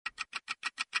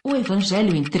O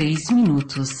Evangelho em 3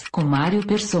 minutos, com Mário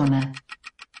Persona.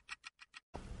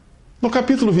 No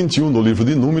capítulo 21 do livro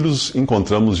de Números,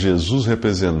 encontramos Jesus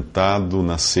representado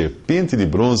na serpente de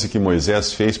bronze que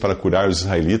Moisés fez para curar os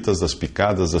israelitas das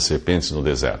picadas das serpentes no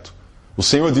deserto. O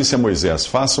Senhor disse a Moisés: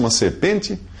 faça uma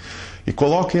serpente e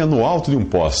coloquem-a no alto de um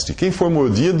poste. Quem for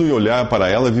mordido e olhar para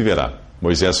ela viverá.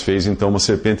 Moisés fez então uma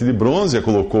serpente de bronze, a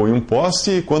colocou em um poste,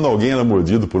 e quando alguém era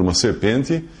mordido por uma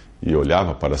serpente e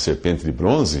olhava para a serpente de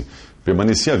bronze,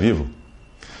 permanecia vivo.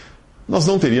 Nós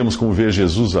não teríamos como ver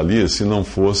Jesus ali se não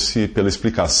fosse pela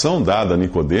explicação dada a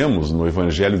Nicodemos no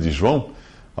Evangelho de João,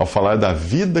 ao falar da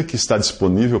vida que está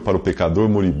disponível para o pecador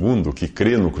moribundo que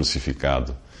crê no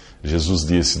crucificado. Jesus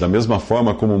disse: da mesma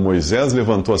forma como Moisés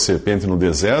levantou a serpente no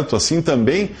deserto, assim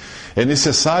também é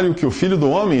necessário que o Filho do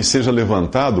Homem seja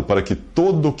levantado para que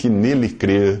todo o que nele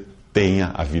crer tenha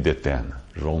a vida eterna.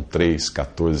 João 3,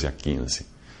 14 a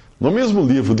 15. No mesmo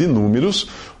livro de Números,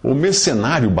 o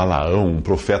mercenário Balaão, um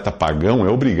profeta pagão, é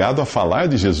obrigado a falar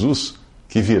de Jesus,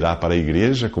 que virá para a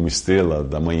igreja como estrela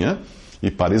da manhã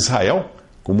e para Israel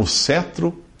como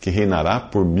cetro que reinará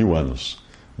por 1000 anos.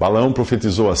 Balaão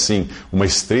profetizou assim: uma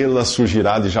estrela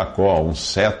surgirá de Jacó, um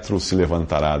cetro se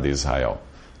levantará de Israel.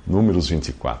 Números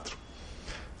 24.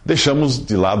 Deixamos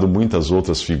de lado muitas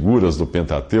outras figuras do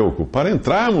Pentateuco para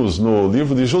entrarmos no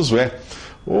livro de Josué,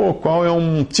 o qual é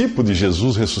um tipo de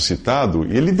Jesus ressuscitado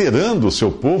e liderando o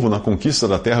seu povo na conquista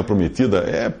da terra prometida.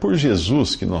 É por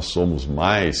Jesus que nós somos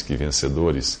mais que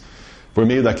vencedores, por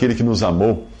meio daquele que nos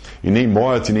amou. E nem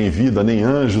morte, nem vida, nem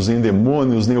anjos, nem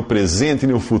demônios, nem o presente,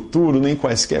 nem o futuro, nem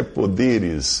quaisquer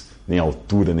poderes, nem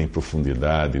altura, nem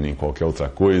profundidade, nem qualquer outra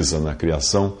coisa na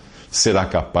criação será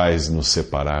capaz de nos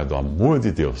separar do amor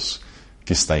de Deus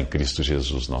que está em Cristo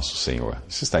Jesus, nosso Senhor.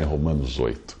 Isso está em Romanos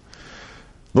 8.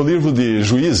 No livro de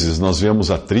Juízes, nós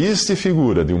vemos a triste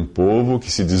figura de um povo que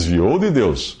se desviou de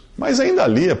Deus. Mas ainda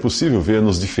ali é possível ver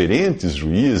nos diferentes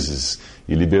juízes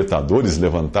e libertadores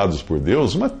levantados por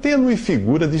Deus uma tênue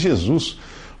figura de Jesus,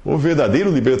 o verdadeiro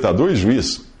libertador e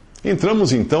juiz.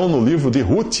 Entramos então no livro de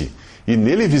Ruth e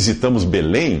nele visitamos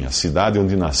Belém, a cidade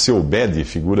onde nasceu Obed,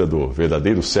 figura do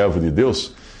verdadeiro servo de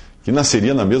Deus, que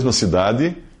nasceria na mesma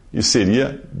cidade e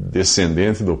seria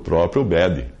descendente do próprio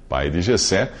Obed, pai de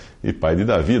Jessé e pai de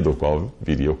Davi, do qual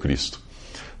viria o Cristo.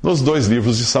 Nos 2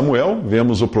 livros de Samuel,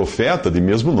 vemos o profeta de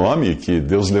mesmo nome, que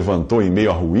Deus levantou em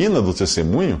meio à ruína do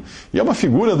testemunho, e é uma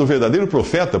figura do verdadeiro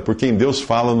profeta por quem Deus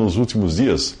fala nos últimos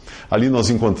dias. Ali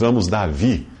nós encontramos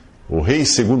Davi, o rei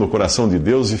segundo o coração de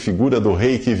Deus e figura do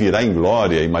rei que virá em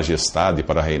glória e majestade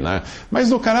para reinar. Mas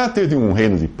no caráter de um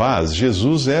reino de paz,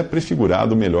 Jesus é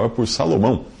prefigurado melhor por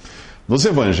Salomão. Nos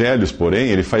evangelhos, porém,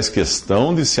 ele faz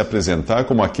questão de se apresentar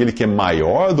como aquele que é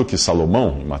maior do que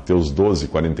Salomão, em Mateus 12,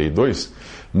 42,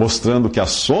 mostrando que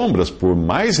as sombras, por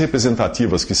mais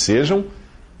representativas que sejam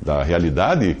da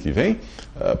realidade que vem,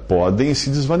 podem se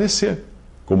desvanecer,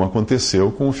 como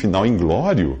aconteceu com o final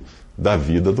inglório da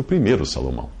vida do primeiro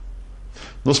Salomão.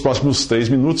 Nos próximos 3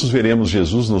 minutos, veremos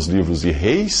Jesus nos livros de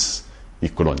Reis e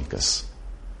Crônicas.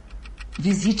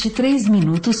 Visite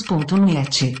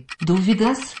 3minutos.net.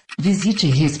 Dúvidas? Visite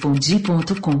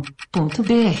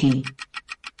respondi.com.br.